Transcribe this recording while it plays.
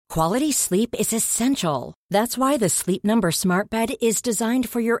Quality sleep is essential. That's why the Sleep Number Smart Bed is designed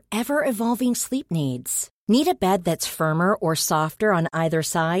for your ever-evolving sleep needs. Need a bed that's firmer or softer on either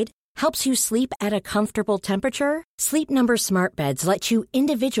side? Helps you sleep at a comfortable temperature? Sleep Number Smart Beds let you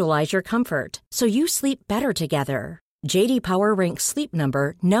individualize your comfort, so you sleep better together. J.D. Power ranks Sleep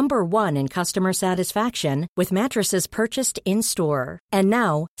Number number 1 in customer satisfaction with mattresses purchased in-store. And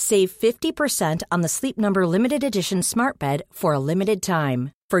now, save 50% on the Sleep Number Limited Edition Smart Bed for a limited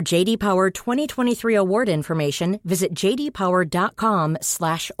time. For J.D. Power 2023 award information, visit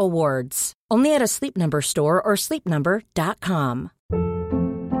jdpower.com/awards. Only at a Sleep Number store or sleepnumber.com.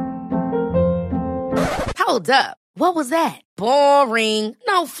 Hold up. What was that? Boring.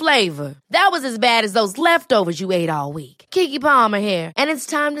 No flavor. That was as bad as those leftovers you ate all week. Keke Palmer here, and it's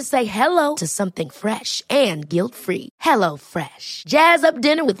time to say hello to something fresh and guilt-free. Hello Fresh. Jazz up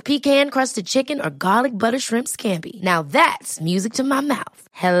dinner with pecan-crusted chicken or garlic butter shrimp scampi. Now that's music to my mouth.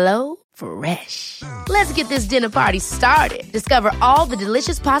 Hello Fresh. Let's get this dinner party started. Discover all the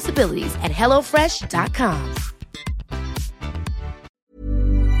delicious possibilities at hellofresh.com.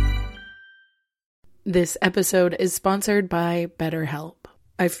 This episode is sponsored by BetterHelp.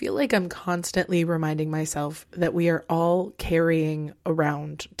 I feel like I'm constantly reminding myself that we are all carrying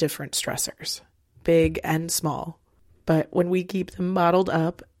around different stressors, big and small. But when we keep them bottled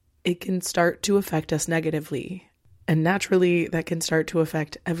up, it can start to affect us negatively. And naturally, that can start to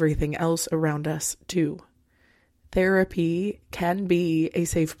affect everything else around us too. Therapy can be a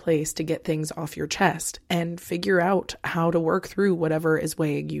safe place to get things off your chest and figure out how to work through whatever is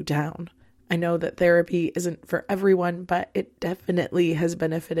weighing you down. I know that therapy isn't for everyone, but it definitely has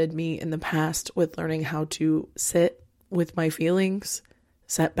benefited me in the past with learning how to sit with my feelings,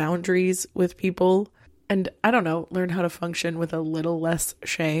 set boundaries with people, and learn how to function with a little less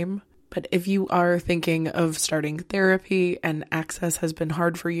shame. But if you are thinking of starting therapy and access has been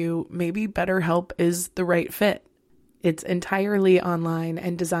hard for you, maybe BetterHelp is the right fit. It's entirely online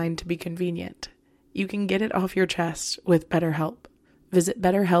and designed to be convenient. You can get it off your chest with BetterHelp. Visit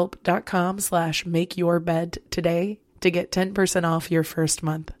BetterHelp.com/makeyourbed today to get 10% off your first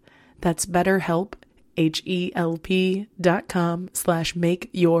month. That's BetterHelp,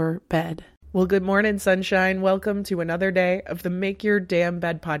 HELP.com/makeyourbed. Well, good morning, sunshine. Welcome to another day of the Make Your Damn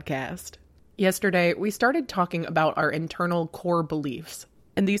Bed podcast. Yesterday, we started talking about our internal core beliefs.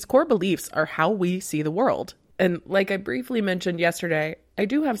 And these core beliefs are how we see the world. And like I briefly mentioned yesterday, I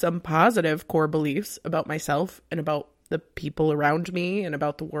do have some positive core beliefs about myself and about the people around me and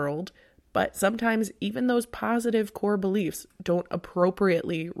about the world, but sometimes even those positive core beliefs don't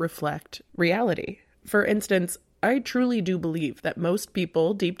appropriately reflect reality. For instance, I truly do believe that most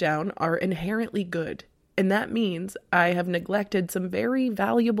people deep down are inherently good, and that means I have neglected some very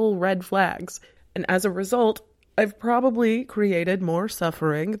valuable red flags, and as a result, I've probably created more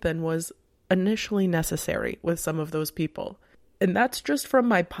suffering than was initially necessary with some of those people. And that's just from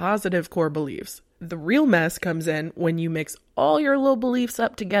my positive core beliefs. The real mess comes in when you mix all your little beliefs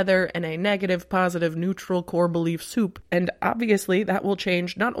up together in a negative, positive, neutral core belief soup. And obviously that will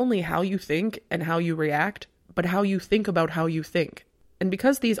change not only how you think and how you react, but how you think about how you think. And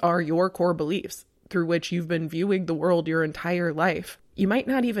because these are your core beliefs through which you've been viewing the world your entire life, you might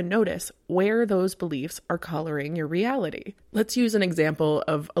not even notice where those beliefs are coloring your reality. Let's use an example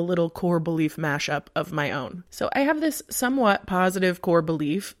of a little core belief mashup of my own. So I have this somewhat positive core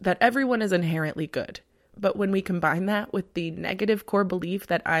belief that everyone is inherently good. But when we combine that with the negative core belief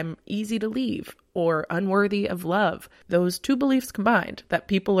that I'm easy to leave or unworthy of love, those two beliefs combined, that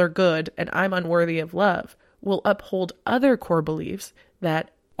people are good and I'm unworthy of love, will uphold other core beliefs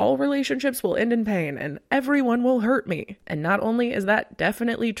that all relationships will end in pain and everyone will hurt me. And not only is that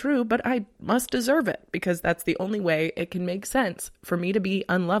definitely true, but I must deserve it because that's the only way it can make sense for me to be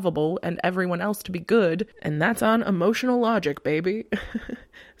unlovable and everyone else to be good. And that's on emotional logic, baby.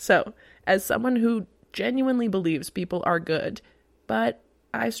 So, as someone who genuinely believes people are good, but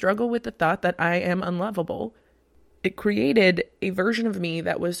I struggle with the thought that I am unlovable, it created a version of me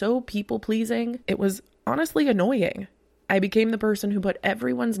that was so people-pleasing, it was honestly annoying. I became the person who put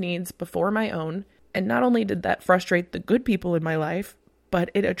everyone's needs before my own, and not only did that frustrate the good people in my life,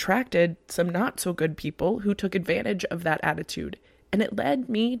 but it attracted some not so good people who took advantage of that attitude. And it led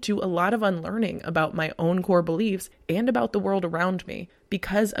me to a lot of unlearning about my own core beliefs and about the world around me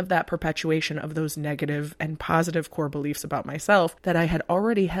because of that perpetuation of those negative and positive core beliefs about myself that I had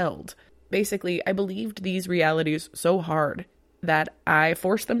already held. Basically, I believed these realities so hard that I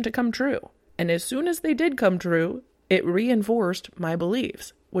forced them to come true. And as soon as they did come true, it reinforced my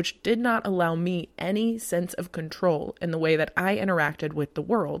beliefs, which did not allow me any sense of control in the way that I interacted with the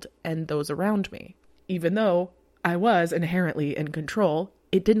world and those around me. Even though I was inherently in control,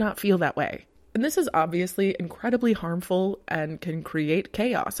 it did not feel that way. And this is obviously incredibly harmful and can create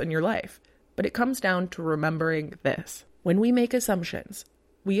chaos in your life. But it comes down to remembering this. When we make assumptions,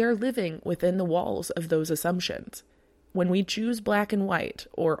 we are living within the walls of those assumptions. When we choose black and white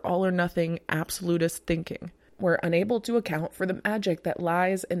or all or nothing absolutist thinking, we're unable to account for the magic that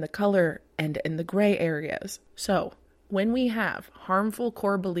lies in the color and in the gray areas. So, when we have harmful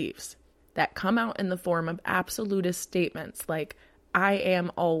core beliefs that come out in the form of absolutist statements like, I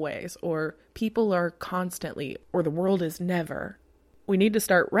am always, or people are constantly, or the world is never, we need to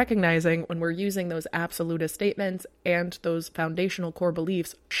start recognizing when we're using those absolutist statements and those foundational core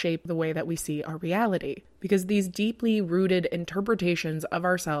beliefs shape the way that we see our reality. Because these deeply rooted interpretations of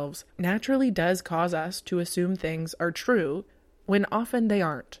ourselves naturally does cause us to assume things are true when often they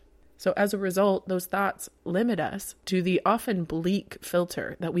aren't. So as a result, those thoughts limit us to the often bleak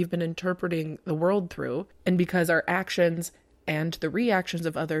filter that we've been interpreting the world through. And because our actions and the reactions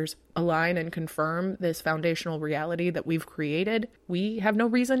of others align and confirm this foundational reality that we've created, we have no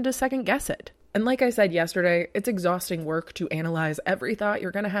reason to second guess it. And like I said yesterday, it's exhausting work to analyze every thought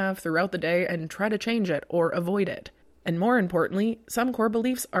you're going to have throughout the day and try to change it or avoid it. And more importantly, some core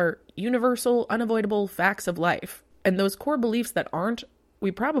beliefs are universal, unavoidable facts of life. And those core beliefs that aren't, we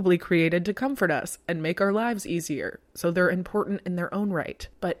probably created to comfort us and make our lives easier, so they're important in their own right.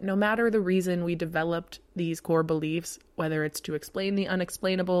 But no matter the reason we developed these core beliefs, whether it's to explain the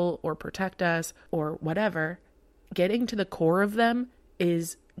unexplainable or protect us or whatever, getting to the core of them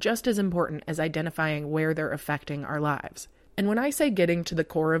is just as important as identifying where they're affecting our lives. And when I say getting to the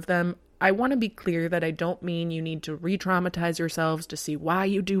core of them, I want to be clear that I don't mean you need to re-traumatize yourselves to see why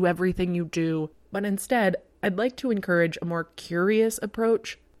you do everything you do, but instead, I'd like to encourage a more curious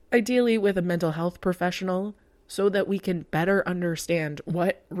approach, ideally with a mental health professional, so that we can better understand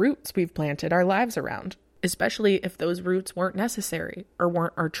what roots we've planted our lives around, especially if those roots weren't necessary or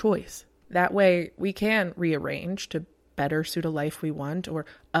weren't our choice. That way, we can rearrange to better suit a life we want or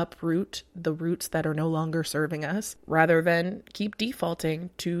uproot the roots that are no longer serving us, rather than keep defaulting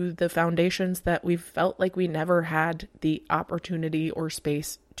to the foundations that we've felt like we never had the opportunity or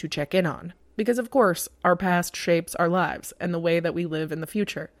space to check in on. Because of course, our past shapes our lives and the way that we live in the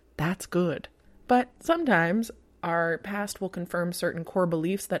future. That's good. But sometimes our past will confirm certain core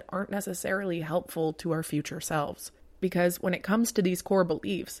beliefs that aren't necessarily helpful to our future selves. Because when it comes to these core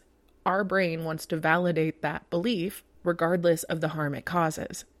beliefs, our brain wants to validate that belief regardless of the harm it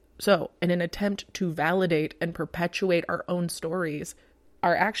causes. So, in an attempt to validate and perpetuate our own stories,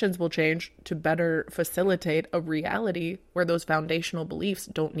 our actions will change to better facilitate a reality where those foundational beliefs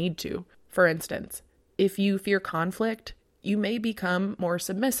don't need to. For instance, if you fear conflict, you may become more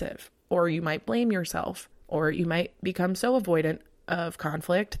submissive, or you might blame yourself, or you might become so avoidant of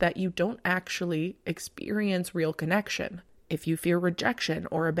conflict that you don't actually experience real connection. If you fear rejection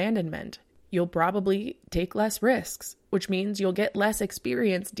or abandonment, you'll probably take less risks, which means you'll get less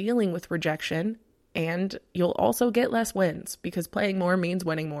experience dealing with rejection, and you'll also get less wins, because playing more means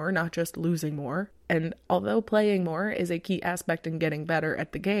winning more, not just losing more. And although playing more is a key aspect in getting better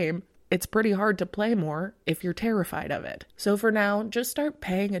at the game, it's pretty hard to play more if you're terrified of it. So for now, just start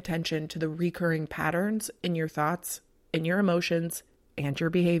paying attention to the recurring patterns in your thoughts, in your emotions, and your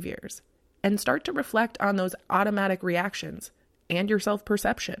behaviors. And start to reflect on those automatic reactions and your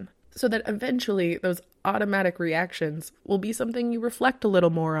self-perception, so that eventually those automatic reactions will be something you reflect a little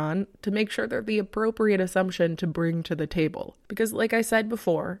more on to make sure they're the appropriate assumption to bring to the table. Because like I said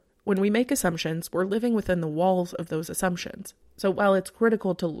before, when we make assumptions, we're living within the walls of those assumptions. So while it's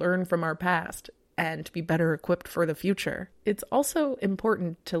critical to learn from our past and be better equipped for the future, it's also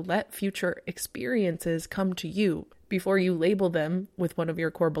important to let future experiences come to you before you label them with one of your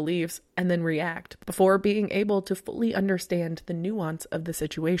core beliefs and then react, before being able to fully understand the nuance of the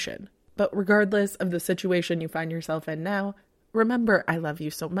situation. But regardless of the situation you find yourself in now, remember, I love you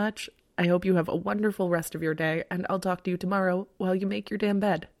so much. I hope you have a wonderful rest of your day, and I'll talk to you tomorrow while you make your damn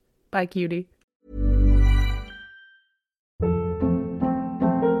bed. Bye, cutie.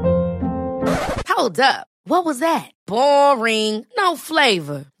 Hold up. What was that? Boring. No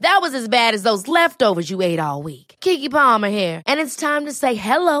flavor. That was as bad as those leftovers you ate all week. Keke Palmer here, and it's time to say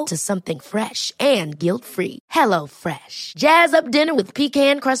hello to something fresh and guilt-free. Hello Fresh. Jazz up dinner with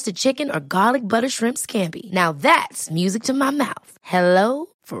pecan-crusted chicken or garlic butter shrimp scampi. Now that's music to my mouth. Hello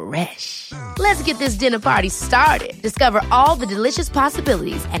Fresh. Let's get this dinner party started. Discover all the delicious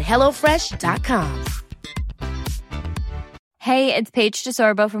possibilities at HelloFresh.com. Hey, it's Paige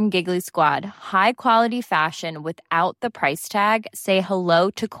DeSorbo from Giggly Squad. High quality fashion without the price tag. Say hello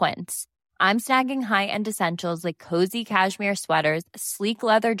to Quince. I'm snagging high-end essentials like cozy cashmere sweaters, sleek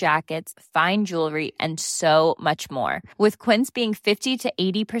leather jackets, fine jewelry, and so much more. With Quince being 50 to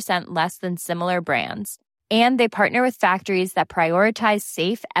 80% less than similar brands. And they partner with factories that prioritize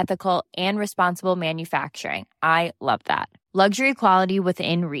safe, ethical, and responsible manufacturing. I love that. Luxury quality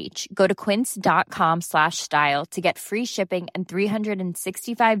within reach. Go to quince.com/style to get free shipping and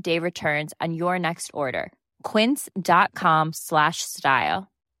 365-day returns on your next order.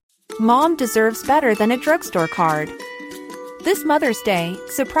 Quince.com/style. Mom deserves better than a drugstore card. This Mother's Day,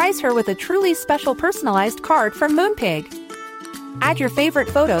 surprise her with a truly special personalized card from Moonpig. Add your favorite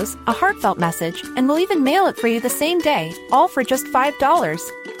photos, a heartfelt message, and we'll even mail it for you the same day, all for just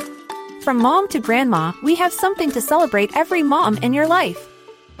 $5. From mom to grandma, we have something to celebrate every mom in your life.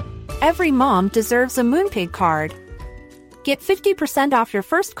 Every mom deserves a Moonpig card. Get 50% off your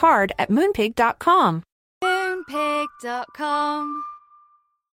first card at Moonpig.com. Moonpig.com